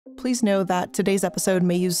please know that today's episode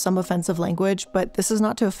may use some offensive language, but this is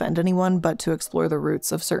not to offend anyone, but to explore the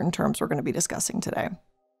roots of certain terms we're going to be discussing today.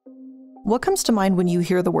 What comes to mind when you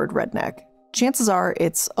hear the word redneck? Chances are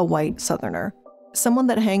it's a white Southerner. Someone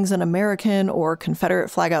that hangs an American or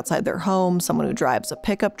Confederate flag outside their home, someone who drives a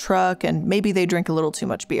pickup truck, and maybe they drink a little too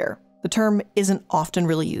much beer. The term isn't often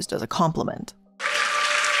really used as a compliment.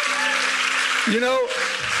 You know,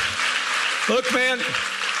 look, man,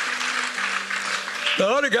 the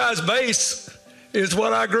other guy's base is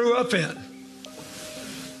what I grew up in.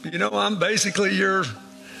 You know, I'm basically your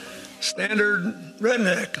standard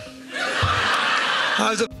redneck.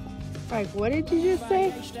 Like, what did you just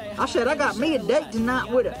say? I said I got me a date tonight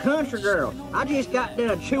with a country girl. I just got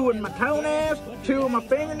done chewing my toenails, chewing my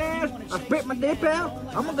fingernails. I spit my dip out.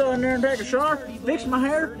 I'm gonna go in there and take a shower, fix my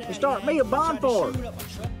hair, and start me a bonfire.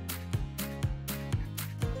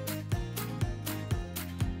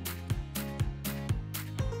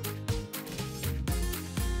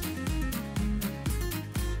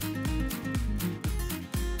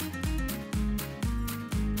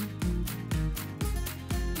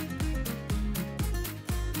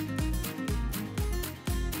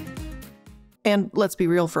 And let's be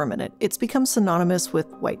real for a minute, it's become synonymous with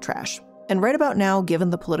white trash. And right about now, given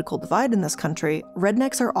the political divide in this country,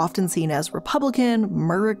 rednecks are often seen as Republican,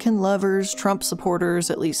 American lovers, Trump supporters,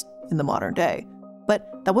 at least in the modern day.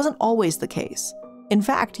 But that wasn't always the case. In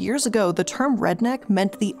fact, years ago, the term redneck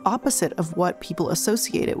meant the opposite of what people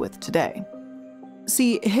associate it with today.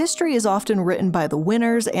 See, history is often written by the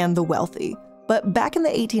winners and the wealthy. But back in the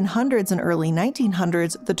 1800s and early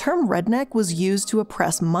 1900s, the term redneck was used to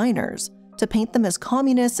oppress miners, to paint them as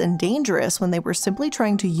communists and dangerous when they were simply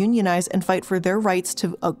trying to unionize and fight for their rights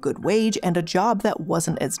to a good wage and a job that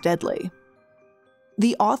wasn't as deadly.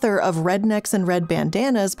 The author of Rednecks and Red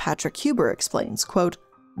Bandanas, Patrick Huber, explains, quote,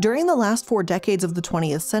 "During the last 4 decades of the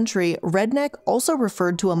 20th century, redneck also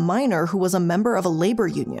referred to a miner who was a member of a labor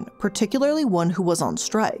union, particularly one who was on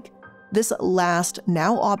strike. This last,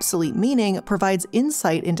 now obsolete meaning provides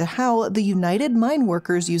insight into how the United Mine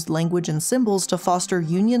Workers used language and symbols to foster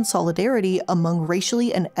union solidarity among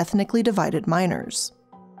racially and ethnically divided miners."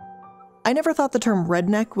 I never thought the term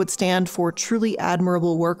redneck would stand for truly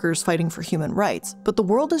admirable workers fighting for human rights, but the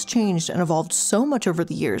world has changed and evolved so much over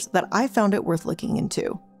the years that I found it worth looking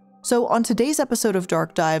into. So on today's episode of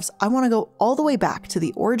Dark Dives, I want to go all the way back to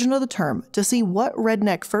the origin of the term to see what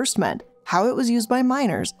redneck first meant, how it was used by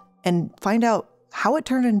miners, and find out how it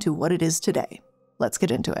turned into what it is today. Let's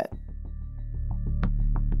get into it.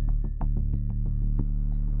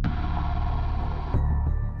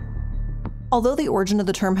 Although the origin of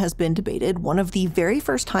the term has been debated, one of the very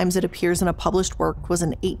first times it appears in a published work was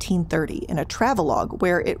in 1830 in a travelogue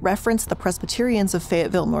where it referenced the Presbyterians of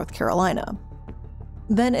Fayetteville, North Carolina.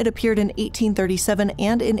 Then it appeared in 1837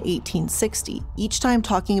 and in 1860, each time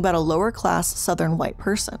talking about a lower-class Southern white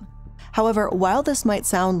person. However, while this might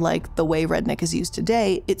sound like the way redneck is used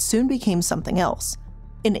today, it soon became something else.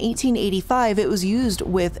 In 1885, it was used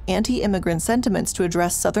with anti-immigrant sentiments to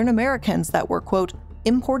address Southern Americans that were, quote,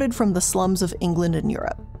 imported from the slums of England and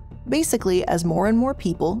Europe. Basically, as more and more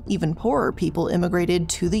people, even poorer people, immigrated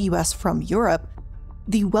to the US from Europe,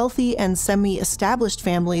 the wealthy and semi-established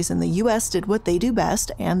families in the US did what they do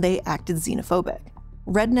best, and they acted xenophobic.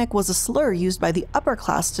 Redneck was a slur used by the upper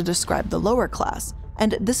class to describe the lower class.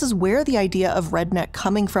 And this is where the idea of redneck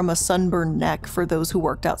coming from a sunburned neck for those who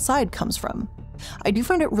worked outside comes from. I do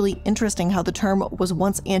find it really interesting how the term was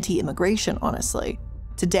once anti-immigration, honestly.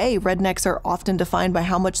 Today, rednecks are often defined by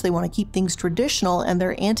how much they want to keep things traditional and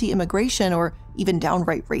their anti-immigration or even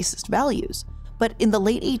downright racist values. But in the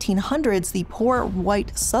late 1800s, the poor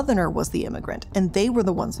white Southerner was the immigrant, and they were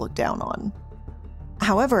the ones looked down on.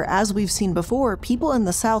 However, as we've seen before, people in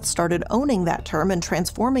the South started owning that term and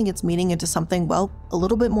transforming its meaning into something, well, a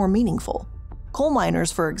little bit more meaningful. Coal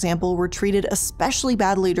miners, for example, were treated especially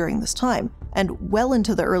badly during this time, and well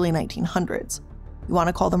into the early 1900s. You want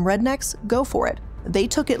to call them rednecks? Go for it. They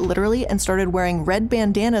took it literally and started wearing red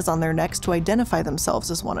bandanas on their necks to identify themselves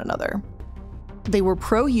as one another. They were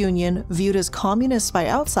pro-union, viewed as communists by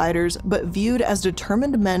outsiders, but viewed as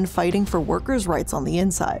determined men fighting for workers' rights on the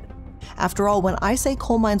inside. After all, when I say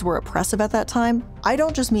coal mines were oppressive at that time, I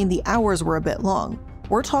don't just mean the hours were a bit long.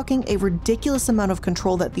 We're talking a ridiculous amount of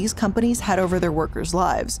control that these companies had over their workers'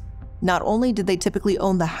 lives. Not only did they typically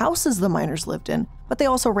own the houses the miners lived in, but they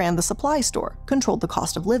also ran the supply store, controlled the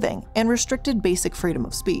cost of living, and restricted basic freedom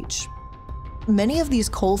of speech. Many of these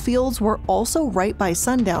coal fields were also right by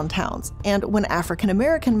sundown towns, and when African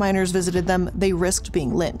American miners visited them, they risked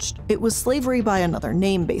being lynched. It was slavery by another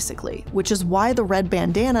name, basically, which is why the red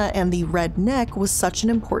bandana and the red neck was such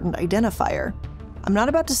an important identifier. I'm not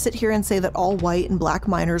about to sit here and say that all white and black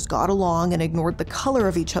miners got along and ignored the color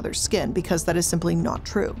of each other's skin, because that is simply not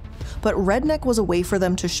true. But redneck was a way for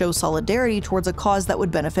them to show solidarity towards a cause that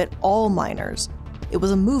would benefit all miners. It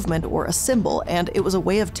was a movement or a symbol, and it was a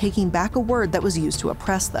way of taking back a word that was used to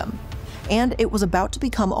oppress them. And it was about to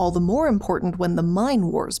become all the more important when the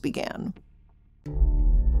mine wars began.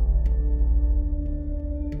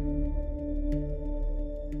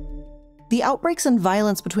 The outbreaks and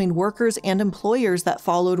violence between workers and employers that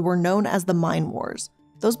followed were known as the Mine Wars.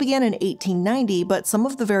 Those began in 1890, but some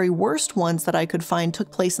of the very worst ones that I could find took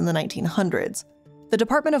place in the 1900s. The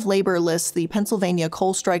Department of Labor lists the Pennsylvania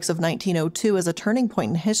coal strikes of 1902 as a turning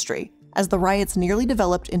point in history, as the riots nearly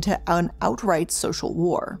developed into an outright social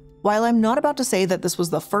war. While I'm not about to say that this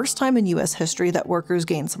was the first time in US history that workers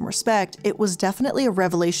gained some respect, it was definitely a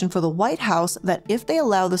revelation for the White House that if they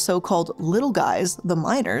allow the so-called little guys, the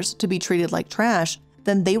miners, to be treated like trash,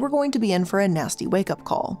 then they were going to be in for a nasty wake-up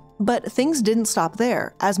call. But things didn't stop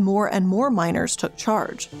there, as more and more miners took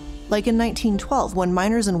charge. Like in 1912, when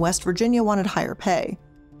miners in West Virginia wanted higher pay.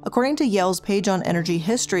 According to Yale's page on energy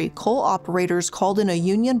history, coal operators called in a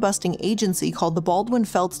union-busting agency called the Baldwin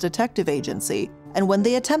Felts Detective Agency, and when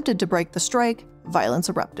they attempted to break the strike, violence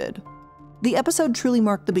erupted. The episode truly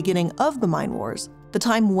marked the beginning of the Mine Wars, the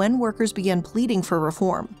time when workers began pleading for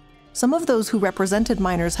reform. Some of those who represented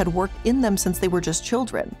miners had worked in them since they were just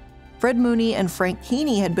children. Fred Mooney and Frank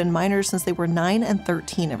Keeney had been miners since they were 9 and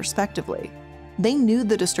 13 respectively. They knew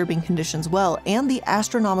the disturbing conditions well and the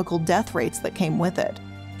astronomical death rates that came with it.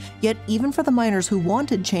 Yet even for the miners who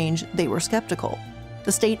wanted change, they were skeptical.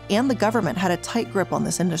 The state and the government had a tight grip on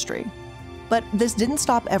this industry. But this didn't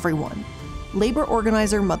stop everyone. Labor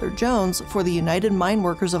organizer Mother Jones for the United Mine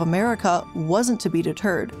Workers of America wasn't to be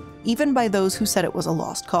deterred, even by those who said it was a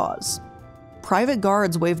lost cause. Private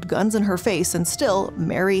guards waved guns in her face, and still,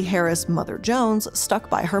 Mary Harris Mother Jones stuck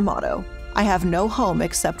by her motto, "I have no home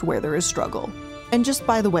except where there is struggle." And just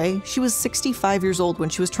by the way, she was 65 years old when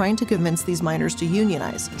she was trying to convince these miners to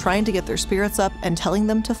unionize, trying to get their spirits up and telling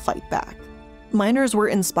them to fight back. Miners were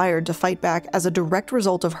inspired to fight back as a direct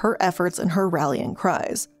result of her efforts and her rallying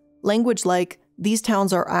cries. Language like, "These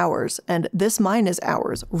towns are ours," and "This mine is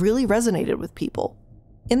ours," really resonated with people.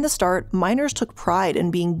 In the start, miners took pride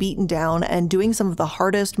in being beaten down and doing some of the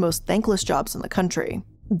hardest, most thankless jobs in the country.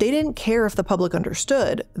 They didn't care if the public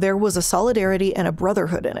understood, there was a solidarity and a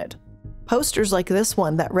brotherhood in it. Posters like this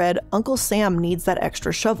one that read, "Uncle Sam needs that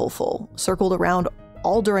extra shovelful," circled around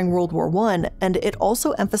all during World War I, and it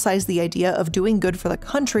also emphasized the idea of doing good for the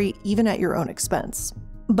country even at your own expense.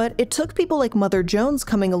 But it took people like Mother Jones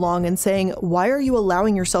coming along and saying, "Why are you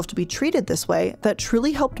allowing yourself to be treated this way?" that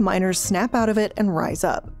truly helped miners snap out of it and rise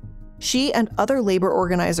up. She and other labor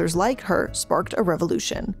organizers like her sparked a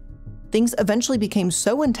revolution. Things eventually became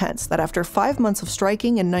so intense that after 5 months of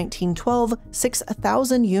striking in 1912,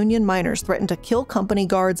 6,000 Union miners threatened to kill company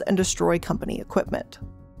guards and destroy company equipment.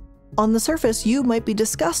 On the surface, you might be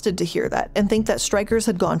disgusted to hear that and think that strikers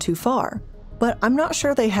had gone too far, but I'm not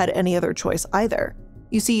sure they had any other choice either.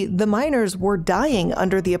 You see, the miners were dying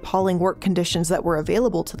under the appalling work conditions that were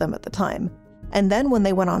available to them at the time. And then when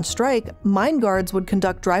they went on strike, mine guards would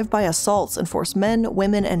conduct drive-by assaults and force men,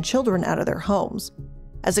 women, and children out of their homes.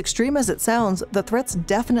 As extreme as it sounds, the threats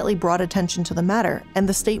definitely brought attention to the matter, and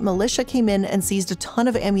the state militia came in and seized a ton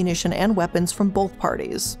of ammunition and weapons from both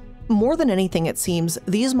parties. More than anything, it seems,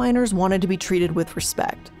 these miners wanted to be treated with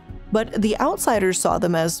respect. But the outsiders saw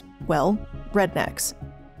them as, well, rednecks.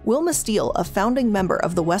 Wilma Steele, a founding member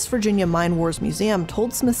of the West Virginia Mine Wars Museum,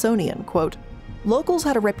 told Smithsonian, quote, "Locals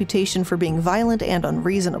had a reputation for being violent and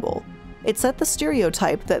unreasonable. It set the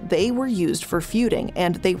stereotype that they were used for feuding,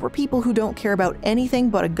 and they were people who don't care about anything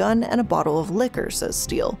but a gun and a bottle of liquor," says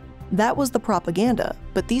Steele. That was the propaganda,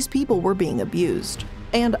 but these people were being abused.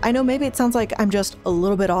 And I know maybe it sounds like I'm just a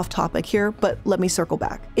little bit off topic here, but let me circle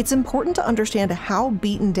back. It's important to understand how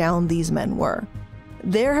beaten down these men were.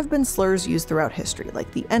 There have been slurs used throughout history,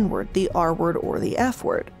 like the N-word, the R-word, or the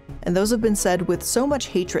F-word, and those have been said with so much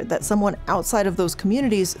hatred that someone outside of those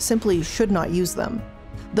communities simply should not use them.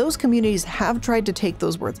 Those communities have tried to take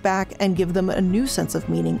those words back and give them a new sense of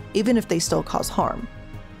meaning, even if they still cause harm.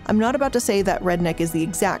 I'm not about to say that redneck is the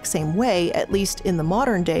exact same way, at least in the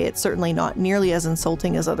modern day it's certainly not nearly as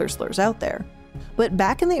insulting as other slurs out there. But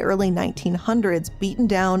back in the early 1900s, beaten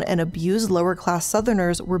down and abused lower-class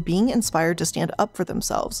Southerners were being inspired to stand up for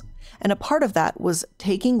themselves, and a part of that was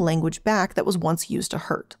taking language back that was once used to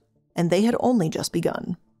hurt. And they had only just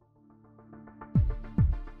begun.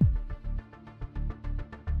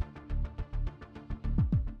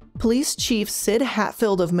 Police Chief Sid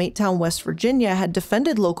Hatfield of Matetown, West Virginia, had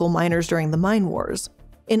defended local miners during the Mine Wars.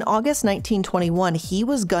 In August 1921, he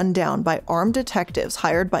was gunned down by armed detectives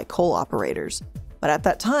hired by coal operators. But at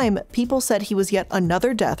that time, people said he was yet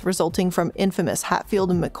another death resulting from infamous Hatfield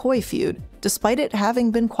and McCoy feud, despite it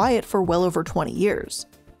having been quiet for well over 20 years.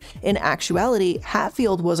 In actuality,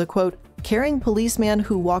 Hatfield was a, quote, caring policeman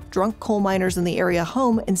who walked drunk coal miners in the area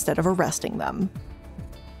home instead of arresting them.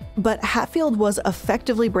 But Hatfield was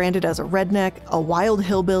effectively branded as a redneck, a wild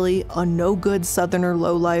hillbilly, a no-good southerner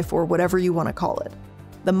lowlife, or whatever you want to call it.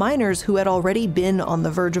 The miners, who had already been on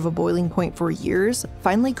the verge of a boiling point for years,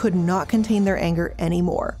 finally could not contain their anger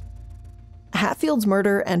anymore. Hatfield's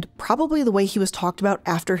murder, and probably the way he was talked about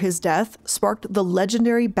after his death, sparked the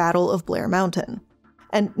legendary Battle of Blair Mountain.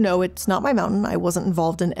 And no, it's not my mountain, I wasn't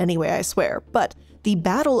involved in any way, I swear, but the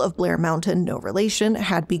Battle of Blair Mountain, no relation,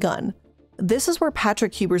 had begun. This is where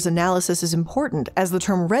Patrick Huber's analysis is important, as the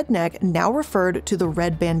term redneck now referred to the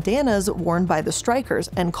red bandanas worn by the strikers,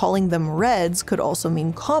 and calling them reds could also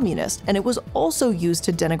mean communist, and it was also used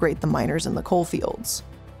to denigrate the miners in the coal fields.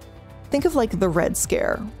 Think of like the Red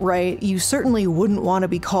Scare, right? You certainly wouldn't want to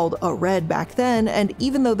be called a red back then, and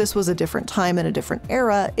even though this was a different time and a different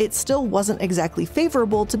era, it still wasn't exactly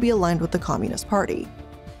favorable to be aligned with the Communist Party.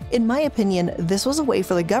 In my opinion, this was a way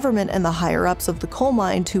for the government and the higher-ups of the coal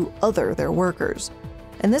mine to other their workers.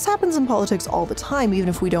 And this happens in politics all the time, even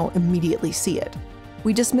if we don't immediately see it.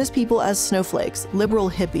 We dismiss people as snowflakes, liberal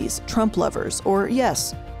hippies, Trump lovers, or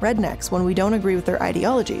yes, rednecks when we don't agree with their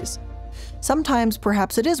ideologies. Sometimes,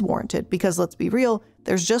 perhaps it is warranted, because let's be real,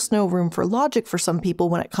 there's just no room for logic for some people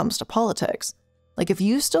when it comes to politics. Like, if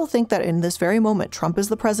you still think that in this very moment Trump is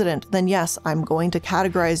the president, then yes, I'm going to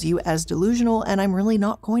categorize you as delusional, and I'm really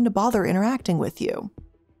not going to bother interacting with you.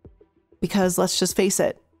 Because let's just face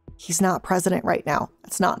it, he's not president right now.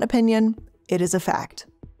 It's not an opinion, it is a fact.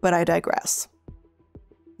 But I digress.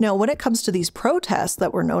 Now, when it comes to these protests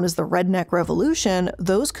that were known as the Redneck Revolution,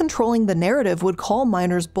 those controlling the narrative would call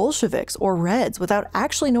miners Bolsheviks or Reds without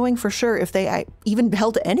actually knowing for sure if they even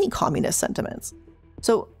held any communist sentiments.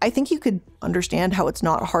 So I think you could understand how it's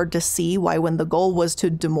not hard to see why, when the goal was to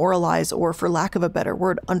demoralize, or for lack of a better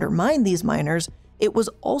word, undermine these miners, it was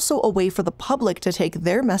also a way for the public to take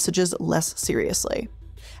their messages less seriously.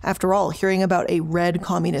 After all, hearing about a red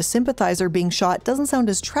communist sympathizer being shot doesn't sound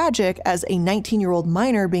as tragic as a 19-year-old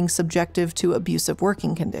miner being subjected to abusive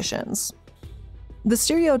working conditions. The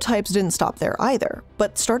stereotypes didn't stop there either,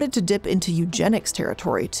 but started to dip into eugenics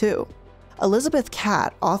territory too. Elizabeth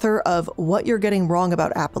Catt, author of What You're Getting Wrong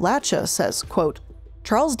About Appalachia, says, quote,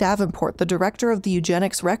 Charles Davenport, the director of the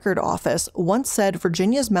Eugenics Record Office, once said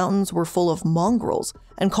Virginia's mountains were full of mongrels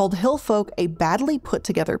and called hill folk a badly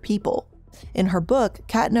put-together people. In her book,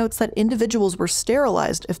 Catt notes that individuals were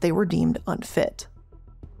sterilized if they were deemed unfit.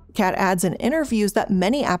 Catt adds in interviews that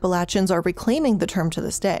many Appalachians are reclaiming the term to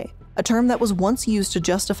this day, a term that was once used to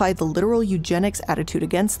justify the literal eugenics attitude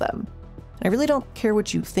against them. I really don't care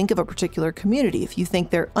what you think of a particular community. If you think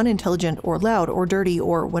they're unintelligent or loud or dirty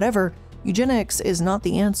or whatever, eugenics is not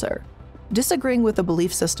the answer. Disagreeing with a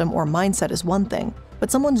belief system or mindset is one thing, but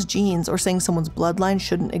someone's genes or saying someone's bloodline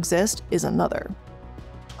shouldn't exist is another.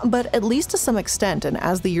 But at least to some extent, and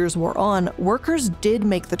as the years wore on, workers did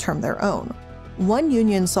make the term their own. One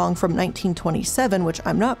union song from 1927, which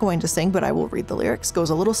I'm not going to sing but I will read the lyrics, goes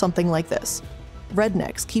a little something like this.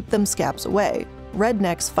 Rednecks, keep them scabs away.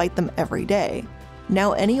 Rednecks, fight them every day.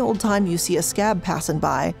 Now any old time you see a scab passing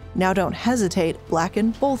by, now don't hesitate,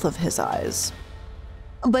 blacken both of his eyes.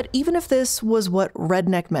 But even if this was what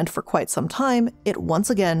redneck meant for quite some time, it once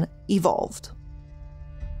again evolved.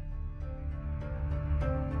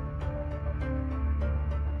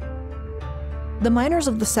 The miners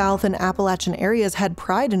of the South and Appalachian areas had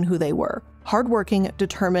pride in who they were, hardworking,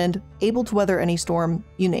 determined, able to weather any storm,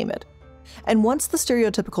 you name it. And once the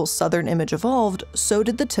stereotypical Southern image evolved, so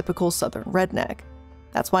did the typical Southern redneck.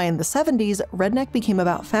 That's why in the 70s, redneck became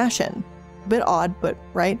about fashion. A bit odd, but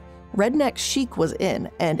right? Redneck chic was in,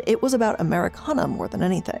 and it was about Americana more than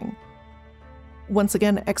anything. Once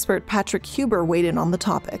again, expert Patrick Huber weighed in on the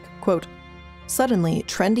topic, quote, Suddenly,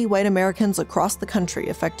 trendy white Americans across the country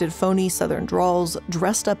affected phony Southern drawls,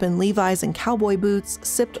 dressed up in Levi's and cowboy boots,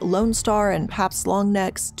 sipped Lone Star and Pabst Long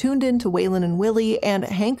Necks, tuned in to Waylon and Willie, and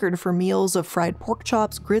hankered for meals of fried pork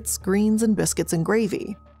chops, grits, greens, and biscuits and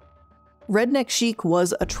gravy. Redneck chic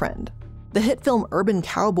was a trend. The hit film Urban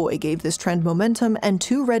Cowboy gave this trend momentum, and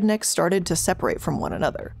two rednecks started to separate from one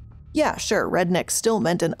another. Yeah, sure, redneck still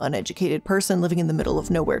meant an uneducated person living in the middle of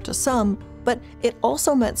nowhere to some, but it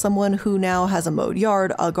also meant someone who now has a mowed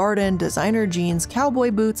yard, a garden, designer jeans,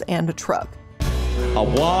 cowboy boots, and a truck. I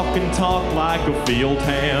walk and talk like a field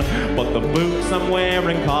hand, but the boots I'm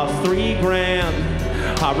wearing cost $3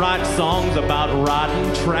 grand. I write songs about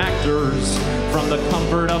riding tractors from the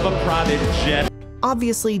comfort of a private jet.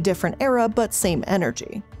 Obviously different era, but same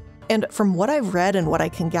energy. And from what I've read and what I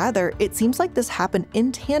can gather, it seems like this happened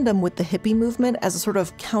in tandem with the hippie movement as a sort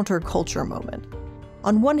of counterculture moment.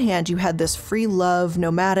 On one hand, you had this free love,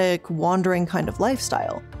 nomadic, wandering kind of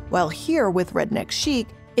lifestyle, while here with redneck chic,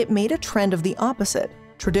 it made a trend of the opposite,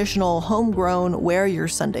 traditional, homegrown, wear your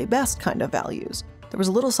Sunday best kind of values. There was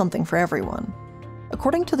a little something for everyone.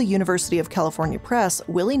 According to the University of California Press,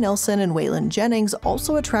 Willie Nelson and Waylon Jennings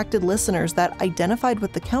also attracted listeners that identified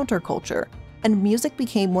with the counterculture, and music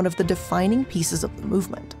became one of the defining pieces of the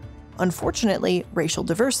movement. Unfortunately, racial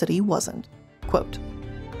diversity wasn't. Quote,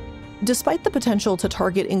 "Despite the potential to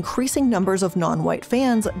target increasing numbers of non-white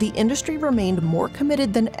fans, the industry remained more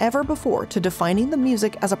committed than ever before to defining the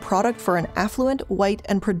music as a product for an affluent, white,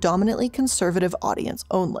 and predominantly conservative audience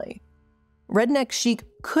only. Redneck chic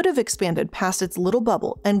could have expanded past its little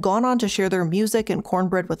bubble and gone on to share their music and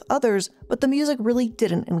cornbread with others, but the music really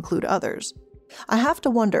didn't include others. I have to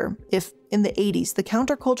wonder if, in the 80s, the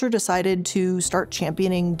counterculture decided to start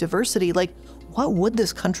championing diversity, like, what would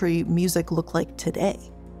this country music look like today?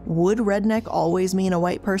 Would redneck always mean a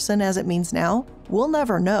white person as it means now? We'll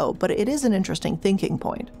never know, but it is an interesting thinking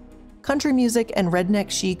point. Country music and redneck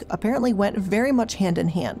chic apparently went very much hand in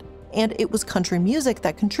hand, and it was country music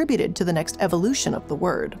that contributed to the next evolution of the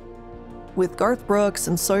word. With Garth Brooks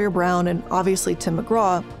and Sawyer Brown and obviously Tim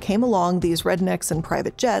McGraw came along these rednecks and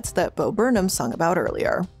private jets that Bo Burnham sung about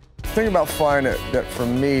earlier. The thing about flying that for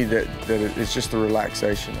me, that it's just the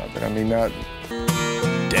relaxation of it. I mean,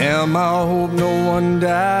 damn, I hope no one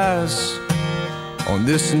dies on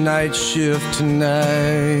this night shift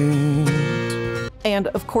tonight. And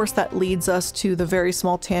of course that leads us to the very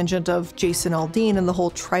small tangent of Jason Aldean and the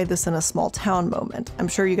whole try this in a small town moment. I'm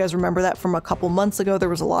sure you guys remember that from a couple months ago. There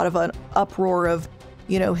was a lot of an uproar of,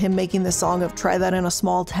 him making this song of try that in a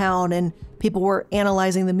small town, and people were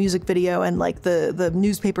analyzing the music video, and like the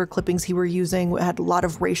newspaper clippings he were using had a lot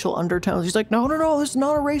of racial undertones. He's like, no, this is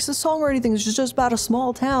not a racist song or anything. It's just about a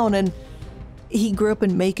small town. And he grew up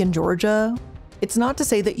in Macon, Georgia. It's not to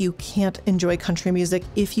say that you can't enjoy country music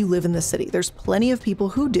if you live in the city. There's plenty of people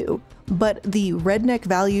who do, but the redneck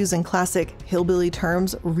values and classic hillbilly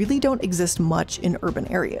terms really don't exist much in urban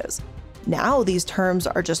areas. Now these terms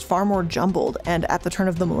are just far more jumbled, and at the turn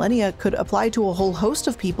of the millennia could apply to a whole host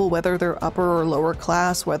of people, whether they're upper or lower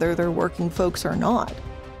class, whether they're working folks or not.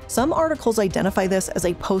 Some articles identify this as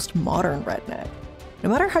a postmodern redneck. No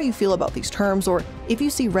matter how you feel about these terms, or if you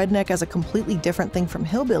see redneck as a completely different thing from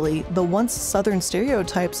hillbilly, the once Southern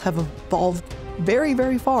stereotypes have evolved very,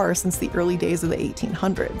 very far since the early days of the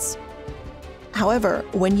 1800s. However,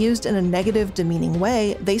 when used in a negative, demeaning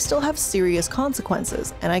way, they still have serious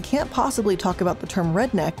consequences, and I can't possibly talk about the term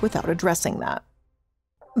redneck without addressing that.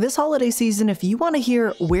 This holiday season, if you want to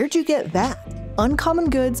hear "Where'd you get that?", Uncommon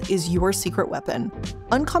Goods is your secret weapon.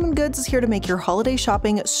 Uncommon Goods is here to make your holiday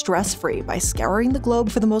shopping stress-free by scouring the globe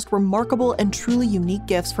for the most remarkable and truly unique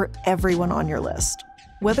gifts for everyone on your list.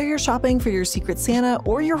 Whether you're shopping for your Secret Santa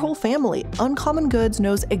or your whole family, Uncommon Goods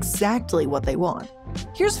knows exactly what they want.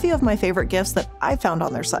 Here's a few of my favorite gifts that I found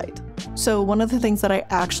on their site. So one of the things that I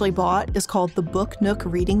actually bought is called the Book Nook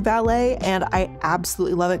Reading Valet, and I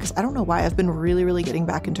absolutely love it because I don't know why I've been really getting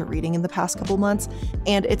back into reading in the past couple months.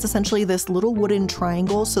 And it's essentially this little wooden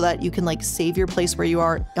triangle so that you can like save your place where you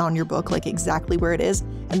are on your book, like exactly where it is.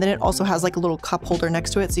 And then it also has like a little cup holder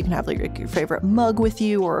next to it so you can have like your favorite mug with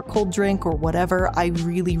you or a cold drink or whatever. I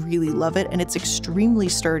really love it, and it's extremely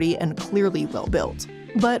sturdy and clearly well built.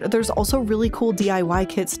 But there's also really cool DIY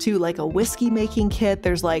kits too, like a whiskey making kit,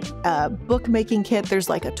 there's like a book making kit, there's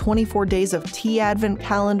like a 24 days of tea advent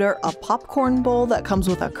calendar, a popcorn bowl that comes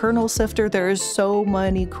with a kernel sifter. There is so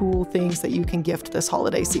many cool things that you can gift this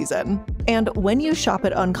holiday season. And when you shop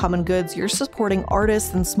at Uncommon Goods, you're supporting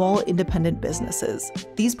artists and small independent businesses.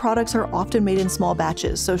 These products are often made in small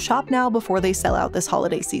batches, so shop now before they sell out this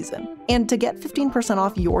holiday season. And to get 15%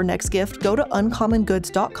 off your next gift, go to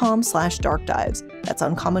uncommongoods.com/darkdives. That's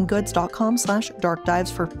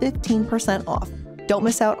uncommongoods.com/darkdives for 15% off. Don't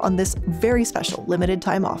miss out on this very special limited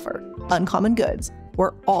time offer. Uncommon Goods,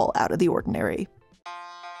 we're all out of the ordinary.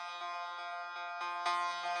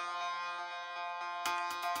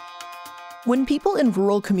 When people in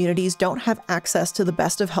rural communities don't have access to the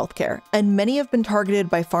best of healthcare, and many have been targeted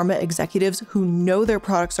by pharma executives who know their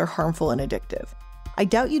products are harmful and addictive. I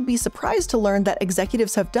doubt you'd be surprised to learn that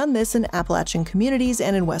executives have done this in Appalachian communities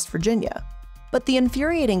and in West Virginia. But the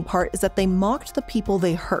infuriating part is that they mocked the people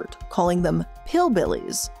they hurt, calling them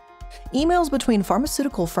pillbillies. Emails between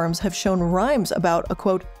pharmaceutical firms have shown rhymes about a,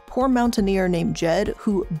 quote, poor mountaineer named Jed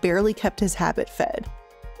who barely kept his habit fed.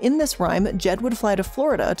 In this rhyme, Jed would fly to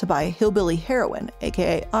Florida to buy hillbilly heroin,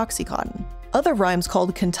 aka Oxycontin. Other rhymes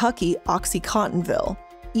called Kentucky Oxycontinville.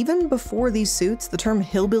 Even before these suits, the term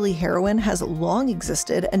hillbilly heroin has long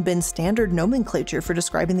existed and been standard nomenclature for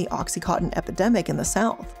describing the Oxycontin epidemic in the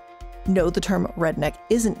South. No, the term redneck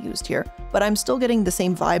isn't used here, but I'm still getting the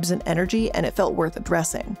same vibes and energy, and it felt worth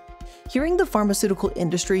addressing. Hearing the pharmaceutical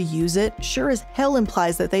industry use it sure as hell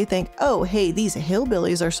implies that they think, oh hey, these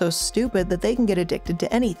hillbillies are so stupid that they can get addicted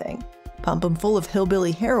to anything. Pump them full of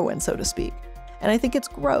hillbilly heroin, so to speak. And I think it's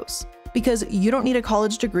gross, because you don't need a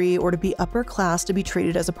college degree or to be upper class to be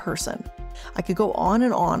treated as a person. I could go on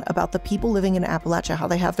and on about the people living in Appalachia, how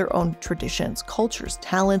they have their own traditions, cultures,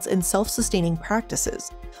 talents, and self-sustaining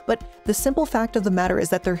practices. But the simple fact of the matter is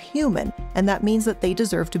that they're human, and that means that they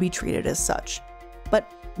deserve to be treated as such. But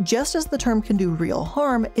just as the term can do real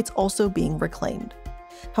harm, it's also being reclaimed.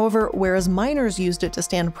 However, whereas minors used it to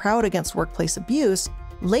stand proud against workplace abuse,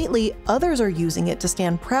 lately others are using it to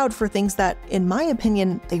stand proud for things that, in my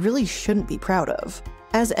opinion, they really shouldn't be proud of.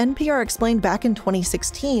 As NPR explained back in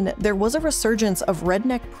 2016, there was a resurgence of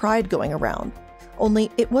redneck pride going around.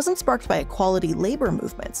 Only it wasn't sparked by equality labor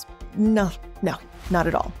movements. No, not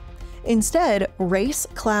at all. Instead, race,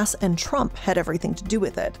 class, and Trump had everything to do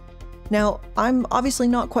with it. Now, I'm obviously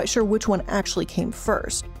not quite sure which one actually came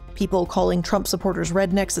first. People calling Trump supporters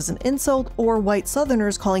rednecks as an insult, or white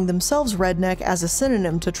Southerners calling themselves redneck as a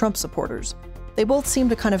synonym to Trump supporters. They both seem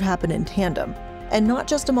to kind of happen in tandem. And not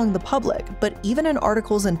just among the public, but even in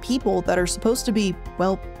articles and people that are supposed to be,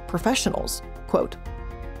 well, professionals. Quote,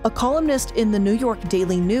 a columnist in the New York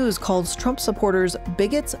Daily News calls Trump supporters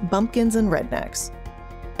bigots, bumpkins, and rednecks.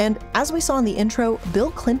 And as we saw in the intro,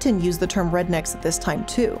 Bill Clinton used the term rednecks at this time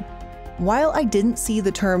too. While I didn't see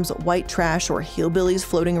the terms white trash or hillbillies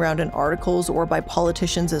floating around in articles or by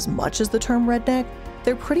politicians as much as the term redneck,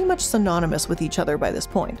 they're pretty much synonymous with each other by this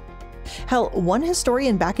point. Hell, one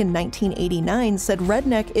historian back in 1989 said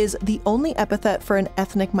redneck is the only epithet for an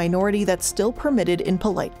ethnic minority that's still permitted in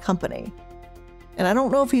polite company. And I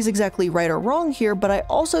don't know if he's exactly right or wrong here, but I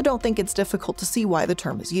also don't think it's difficult to see why the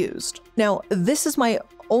term is used. Now, this is my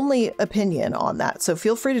only opinion on that, so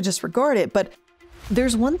feel free to disregard it, but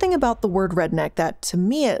there's one thing about the word redneck that, to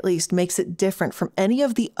me at least, makes it different from any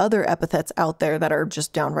of the other epithets out there that are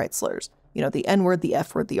just downright slurs. You know, the N-word, the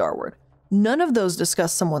F-word, the R-word. None of those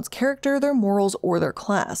discuss someone's character, their morals, or their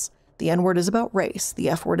class. The N-word is about race, the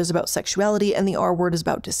F-word is about sexuality, and the R-word is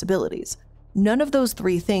about disabilities. None of those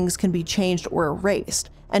three things can be changed or erased,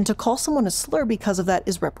 and to call someone a slur because of that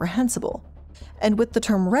is reprehensible. And with the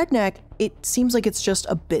term redneck, it seems like it's just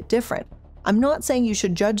a bit different. I'm not saying you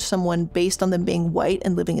should judge someone based on them being white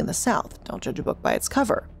and living in the South. Don't judge a book by its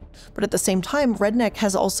cover. But at the same time, redneck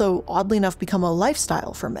has also, oddly enough, become a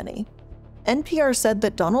lifestyle for many. NPR said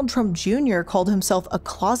that Donald Trump Jr. called himself a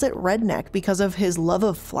closet redneck because of his love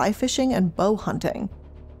of fly fishing and bow hunting.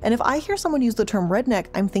 And if I hear someone use the term redneck,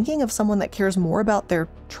 I'm thinking of someone that cares more about their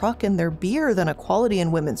truck and their beer than equality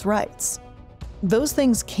and women's rights. Those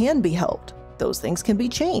things can be helped. Those things can be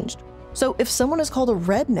changed. So if someone is called a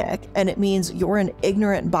redneck and it means you're an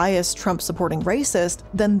ignorant, biased, Trump-supporting racist,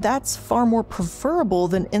 then that's far more preferable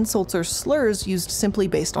than insults or slurs used simply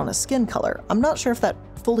based on a skin color. I'm not sure if that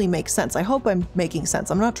fully makes sense. I hope I'm making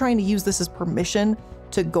sense. I'm not trying to use this as permission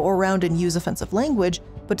to go around and use offensive language,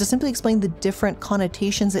 but to simply explain the different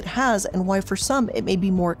connotations it has and why for some it may be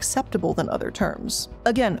more acceptable than other terms.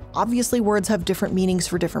 Again, obviously words have different meanings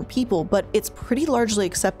for different people, but it's pretty largely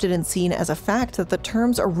accepted and seen as a fact that the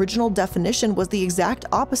term's original definition was the exact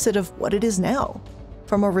opposite of what it is now.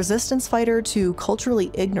 From a resistance fighter to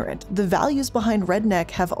culturally ignorant, the values behind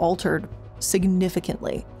redneck have altered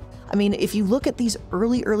significantly. I mean, if you look at these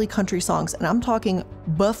early country songs, and I'm talking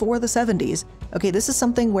before the 70s, okay, this is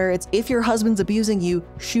something where it's, if your husband's abusing you,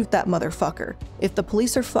 shoot that motherfucker. If the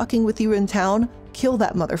police are fucking with you in town, kill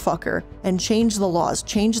that motherfucker and change the laws,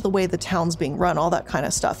 change the way the town's being run, all that kind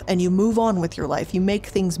of stuff. And you move on with your life, you make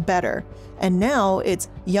things better. And now it's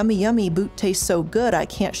yummy, yummy, boot tastes so good, I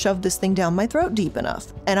can't shove this thing down my throat deep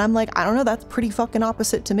enough. And I'm like, I don't know, that's pretty fucking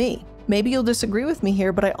opposite to me. Maybe you'll disagree with me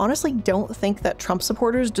here, but I honestly don't think that Trump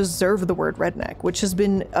supporters deserve the word redneck, which has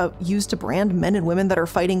been used to brand men and women that are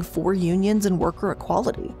fighting for unions and worker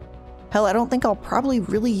equality. Hell, I don't think I'll probably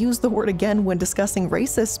really use the word again when discussing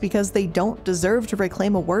racists because they don't deserve to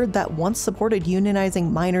reclaim a word that once supported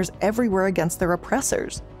unionizing minors everywhere against their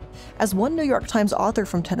oppressors. As one New York Times author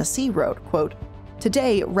from Tennessee wrote, quote,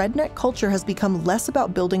 "Today, redneck culture has become less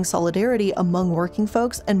about building solidarity among working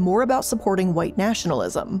folks and more about supporting white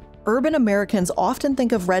nationalism. Urban Americans often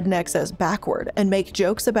think of rednecks as backward and make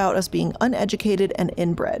jokes about us being uneducated and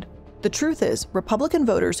inbred. The truth is, Republican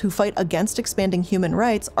voters who fight against expanding human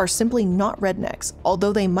rights are simply not rednecks,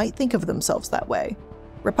 although they might think of themselves that way.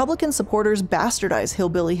 Republican supporters bastardize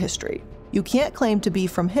hillbilly history. You can't claim to be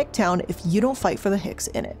from Hicktown if you don't fight for the Hicks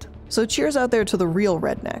in it. So cheers out there to the real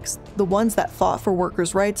rednecks, the ones that fought for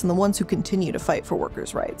workers' rights and the ones who continue to fight for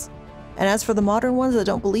workers' rights. And as for the modern ones that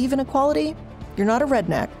don't believe in equality, you're not a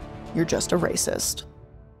redneck, you're just a racist.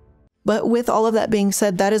 But with all of that being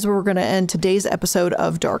said, that is where we're going to end today's episode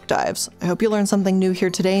of Dark Dives. I hope you learned something new here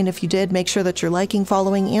today, and if you did, make sure that you're liking,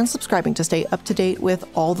 following, and subscribing to stay up to date with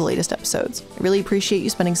all the latest episodes. I really appreciate you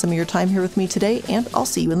spending some of your time here with me today, and I'll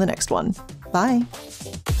see you in the next one. Bye!